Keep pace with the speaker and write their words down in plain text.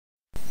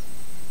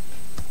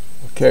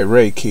Okay,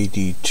 Ray,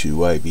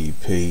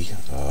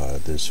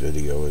 KD2IBP. This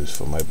video is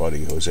for my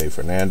buddy Jose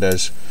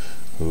Fernandez,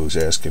 who's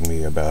asking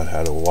me about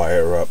how to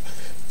wire up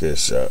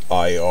this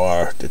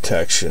IR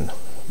detection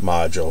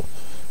module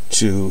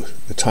to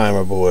the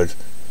timer board,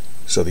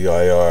 so the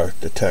IR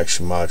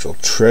detection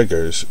module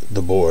triggers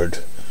the board,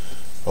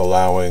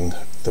 allowing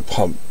the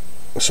pump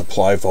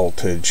supply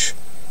voltage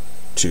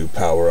to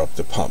power up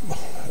the pump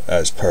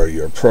as per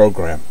your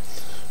program.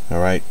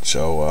 Alright,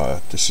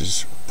 so this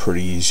is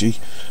pretty easy.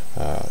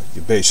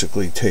 You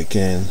basically take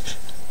in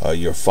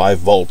your 5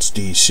 volts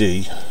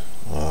DC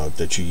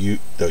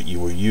that you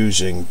were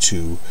using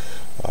to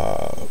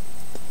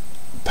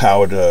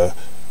power the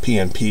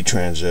PNP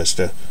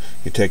transistor.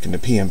 You're taking the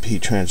PNP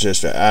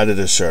transistor out of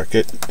the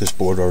circuit. This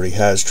board already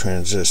has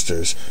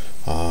transistors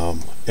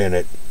in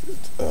it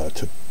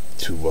to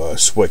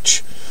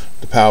switch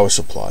the power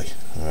supply.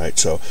 Alright,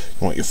 so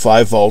you want your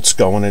 5 volts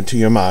going into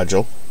your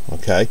module.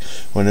 Okay,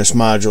 when this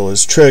module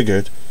is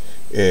triggered,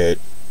 it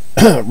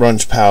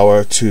runs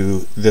power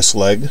to this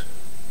leg.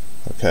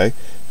 Okay,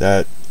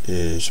 that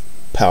is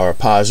power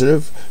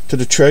positive to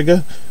the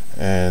trigger,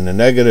 and the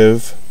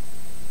negative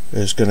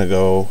is going to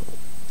go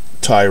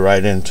tie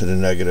right into the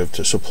negative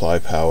to supply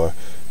power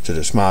to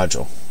this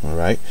module.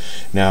 Alright,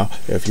 now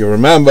if you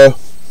remember,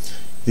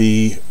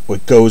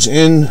 what goes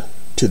in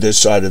to this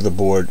side of the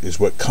board is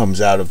what comes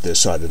out of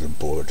this side of the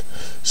board.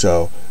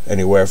 So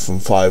anywhere from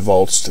 5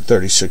 volts to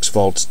 36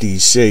 volts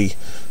DC,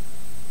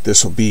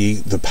 this will be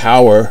the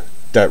power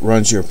that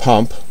runs your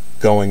pump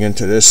going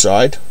into this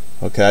side.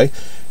 Okay,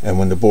 and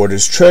when the board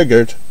is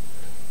triggered,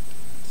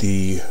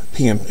 the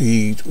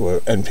PNP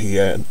or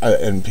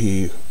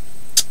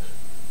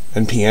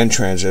NPN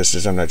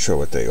transistors, I'm not sure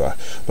what they are,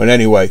 but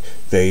anyway,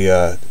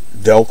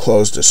 they'll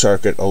close the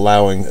circuit,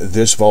 allowing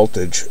this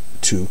voltage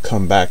to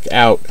come back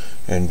out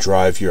and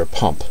drive your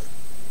pump.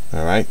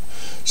 Alright,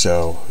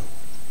 so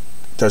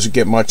doesn't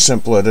get much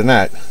simpler than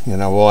that. You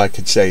know, all I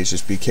could say is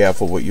just be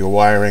careful with your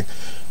wiring.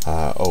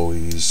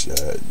 Always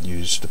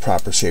use the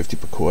proper safety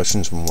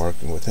precautions when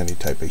working with any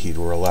type of heat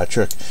or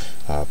electric.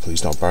 Please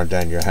don't burn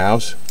down your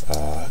house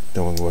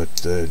doing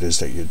what it is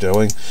that you're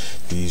doing.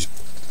 These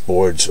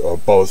boards are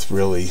both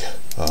really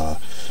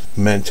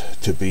meant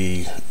to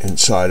be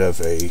inside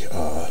of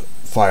a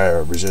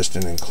fire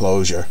resistant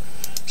enclosure,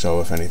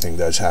 so if anything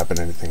does happen,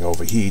 anything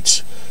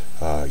overheats,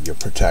 you're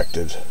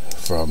protected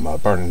from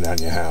burning down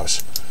your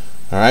house.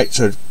 Alright,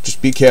 so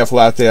just be careful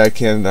out there.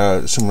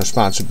 Some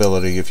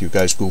responsibility if you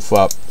guys goof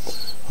up.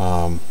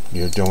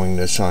 You're doing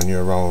this on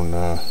your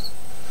own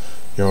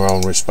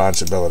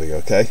responsibility.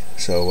 Okay,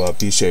 so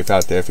be safe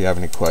out there. If you have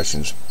any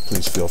questions,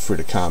 please feel free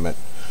to comment.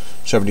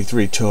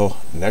 73 till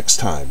next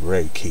time.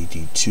 Ray,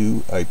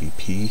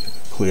 KD2IBP,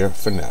 clear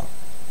for now.